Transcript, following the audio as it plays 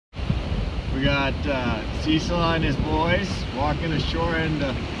We got Cecil and his boys walking ashore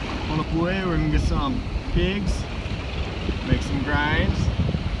into Honopue. We're gonna get some pigs, make some grinds.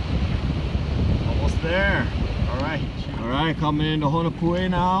 Almost there. All right, coming into Honopue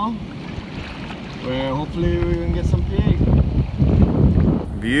now, where hopefully we can get some pig.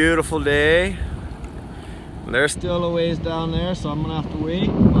 Beautiful day. They're still a ways down there, so I'm gonna have to wait,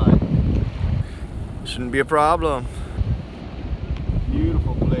 but shouldn't be a problem.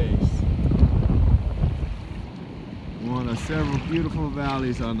 Beautiful place. One of several beautiful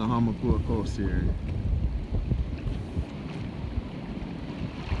valleys on the Honopue coast here.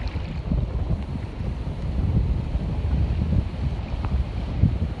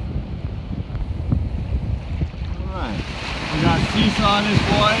 Alright, we got Cecil and his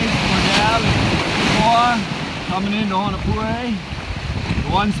boys, Cordell and 4 coming into Honopue.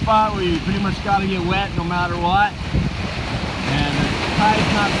 One spot where you pretty much got to get wet no matter what. And the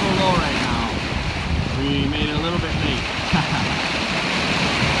tide's not so low right now. We made it a little bit late.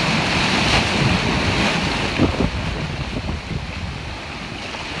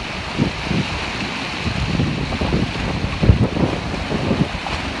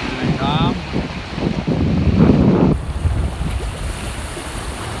 Here they come.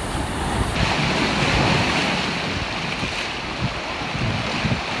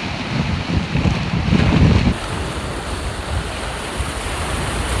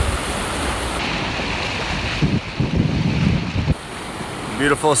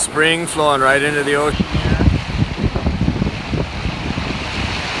 Beautiful spring flowing right into the ocean here.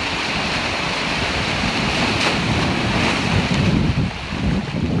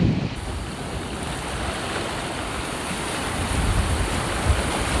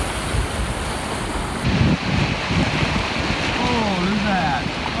 Oh, look at that.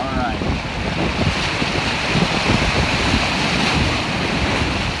 All right.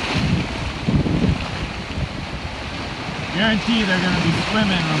 Guarantee they're going to be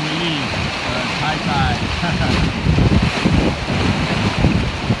swimming when we leave. High tide.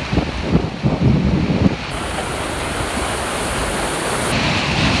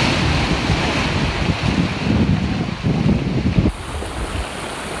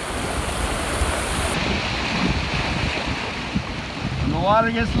 When the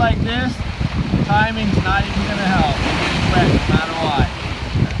water gets like this, timing's not even going to help. You're getting wet no matter what.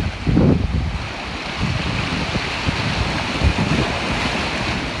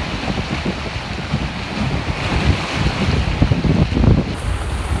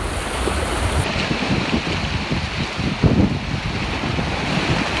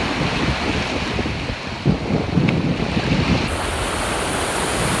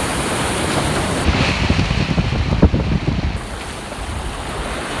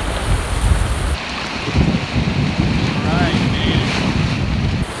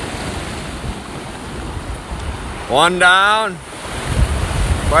 One down,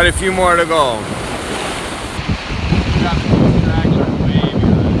 quite a few more to go.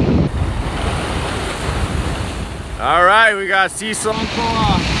 All right, we got Cecil and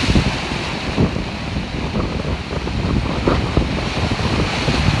Koa.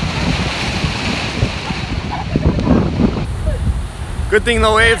 Good thing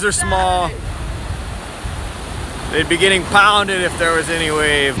the waves are small. They'd be getting pounded if there was any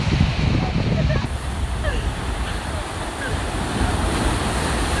wave.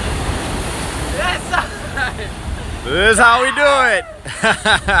 This is how we do it.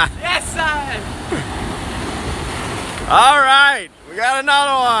 Yes, son. All right, we got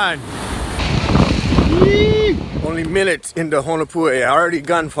another one. Whee! Only minutes into Honopue, already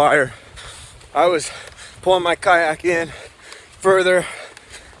gunfire. I was pulling my kayak in further,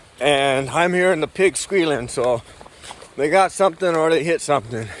 and I'm hearing the pigs squealing, so they got something or they hit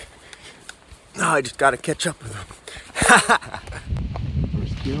something. Now I just got to catch up with them.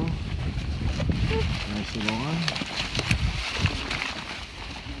 First kill. Nice little one.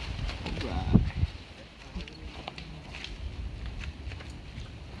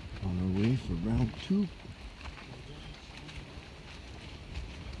 On our way for round 2.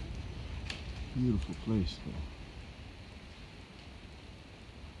 Beautiful place though.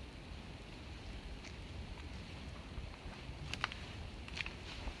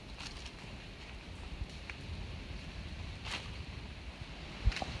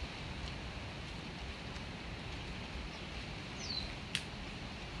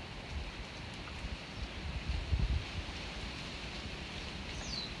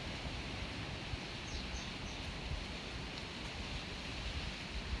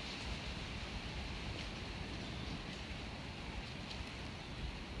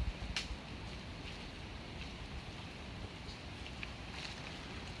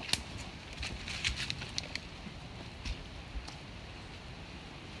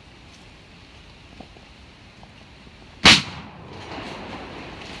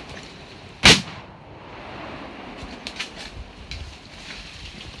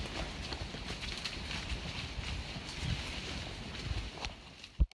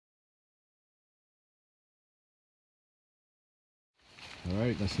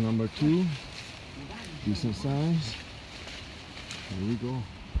 Alright, that's number 2. Decent size. Here we go.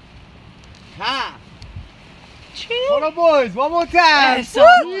 Ha! Hold on, boys, one more time! Yes,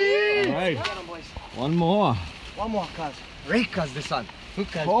 Alright, one more. One more, cuz. Right, cuz, this one.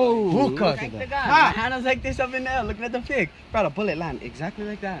 Hookahs. Oh, hookahs. look at that. My hand is like this up in there, looking at the pig. Bro, the bullet land exactly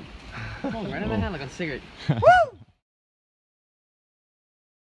like that. Oh, right in my hand like a cigarette. Woo!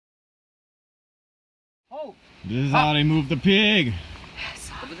 Oh! This is how they move the pig. Yes.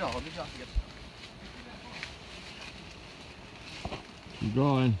 Hold the jaw, hold the jaw. Keep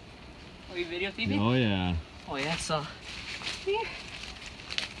going. Oh, you video TV? Oh yeah. Oh, yeah, so.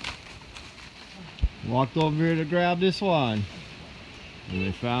 Walked over here to grab this one. And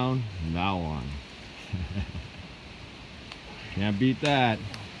they found that one. Can't beat that.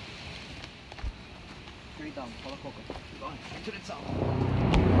 Straight down, follow Coco. Keep going, into the top.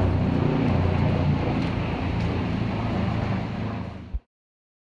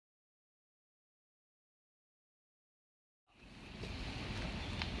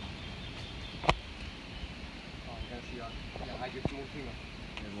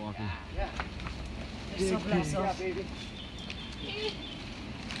 Walking.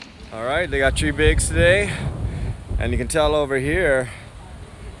 Alright, they got 3 bigs today. And you can tell over here,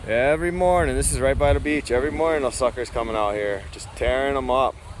 every morning, this is right by the beach, every morning those suckers coming out here, just tearing them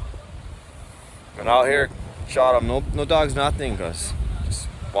up. And out here, shot them, no dogs, nothing, because just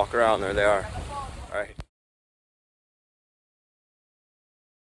walk around, there they are. Alright.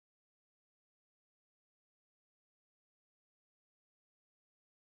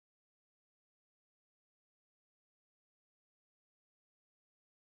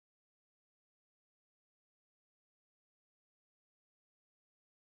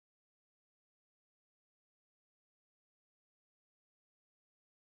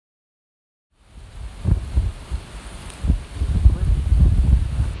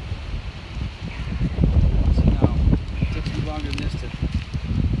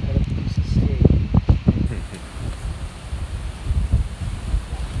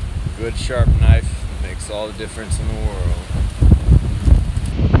 Good sharp knife makes all the difference in the world.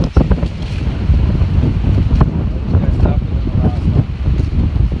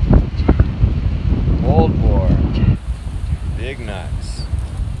 Old bore, big nuts.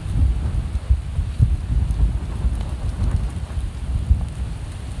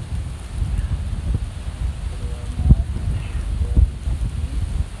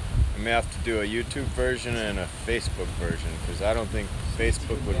 I may have to do a YouTube version and a Facebook version because I don't think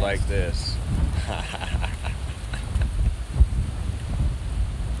Facebook would like this.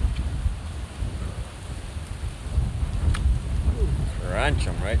 Crunch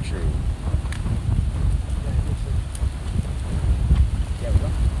them right through.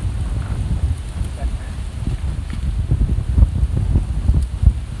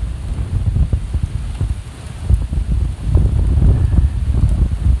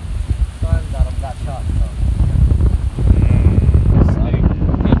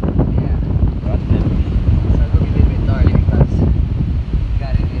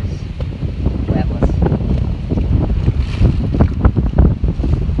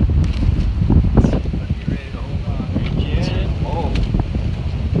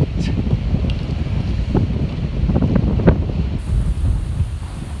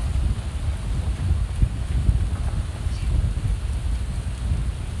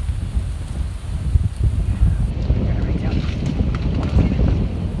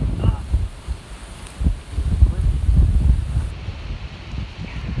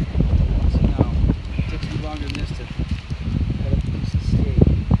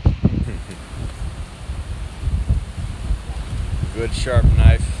 Good sharp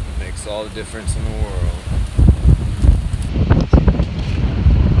knife makes all the difference in the world.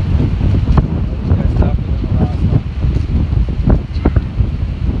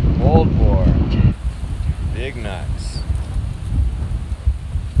 Old bore, big nuts.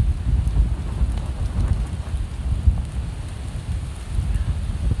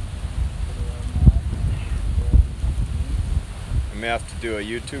 I may have to do a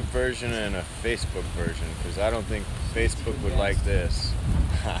YouTube version and a Facebook version because I don't think Facebook would like this.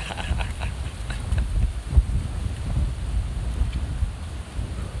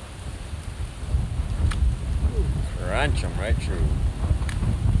 Crunch them right through.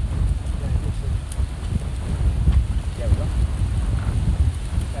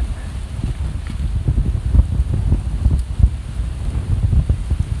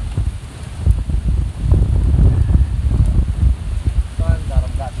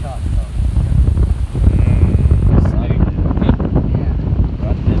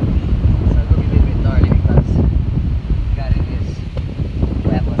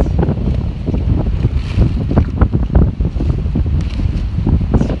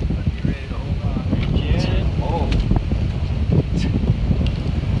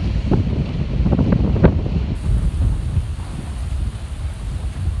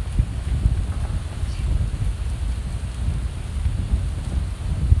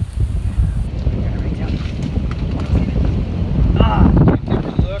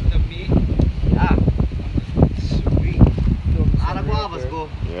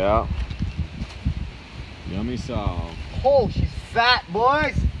 Sal. Oh, she's fat,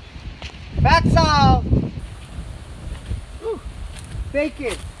 boys. Fat Sal. Ooh,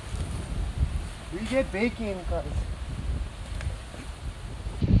 bacon. We get bacon, guys.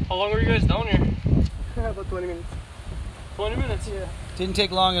 How long were you guys down here? About 20 minutes. 20 minutes? Yeah. Didn't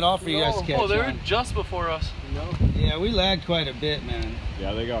take long at all for you guys to catch Oh, they were on. just before us. No. Yeah, we lagged quite a bit, man.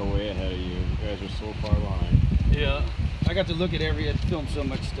 Yeah, they got way ahead of you. You guys are so far behind. Yeah. I got to look at I filmed so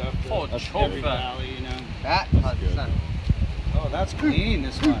much stuff. Oh, choke every that. valley, you know. Fat. good. Oh, that's clean,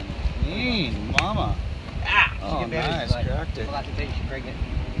 this one. Clean, mama. Ah, Oh, nice, cracked it. We'll have to take you, break it.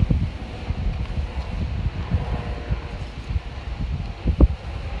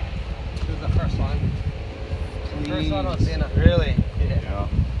 This is the first one. First one was dinner. Really? Yeah.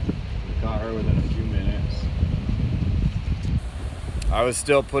 We caught her within a few minutes. I was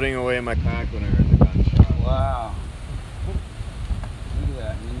still putting away my pack when I heard the gunshot. Wow. Look at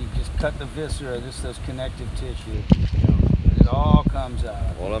that. And then you just cut the viscera, just those connective tissue. Yeah. It all comes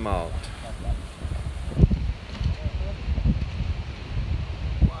out. Pull them out.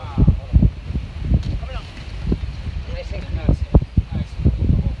 Wow. Nice and Nice. Nice.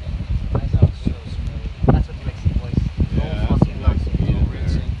 So smooth. That's what makes the voice. Yeah, that's some nice speed in there.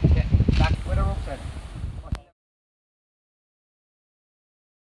 rinsing. Yeah, back where the rope's at.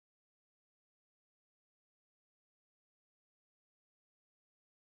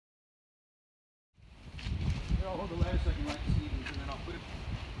 Here, I'll hold the ladder so I can light the Stevens, and then I'll put it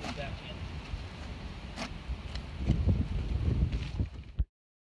back in.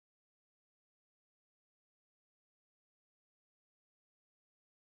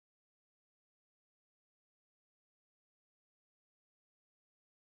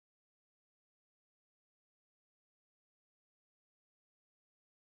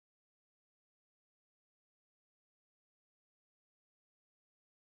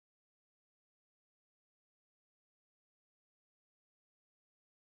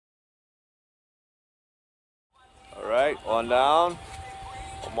 All right, one down,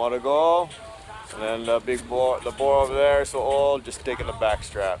 one more to go, and then the big boar, the boar over there is so old, just taking the back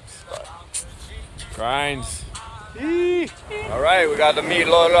straps. But grinds. Eee. All right, we got the meat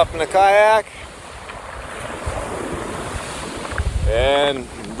loaded up in the kayak, and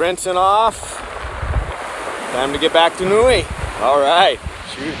rinsing off. Time to get back to Nui. All right,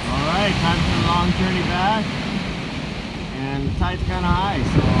 shoot. All right, time for a long journey back, and the tide's kind of high,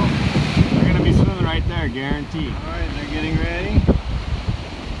 so. They're gonna be swimming right there, guaranteed. All right, they're getting ready.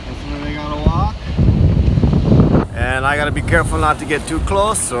 That's where they gotta walk. And I gotta be careful not to get too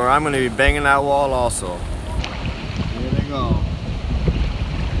close, or I'm gonna be banging that wall also. Here they go.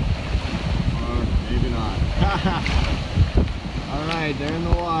 Or maybe not. All right, they're in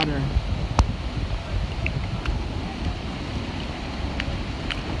the water.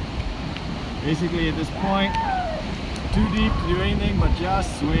 Basically, at this point, too deep to do anything but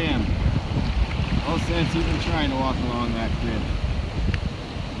just swim. No sense even trying to walk along that crib.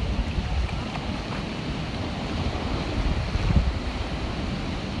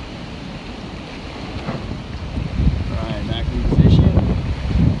 Alright, back in position.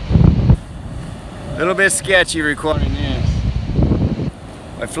 A little bit sketchy recording this.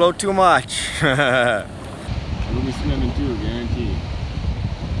 I float too much. We'll be swimming too, guaranteed.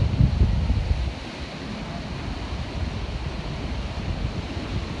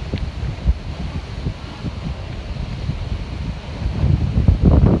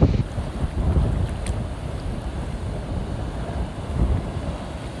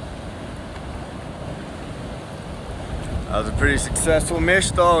 That was a pretty successful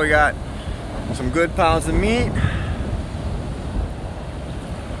mish though. We got some good pounds of meat.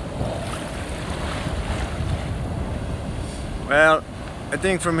 Well, I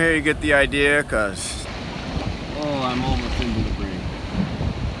think from here you get the idea, cause oh, I'm almost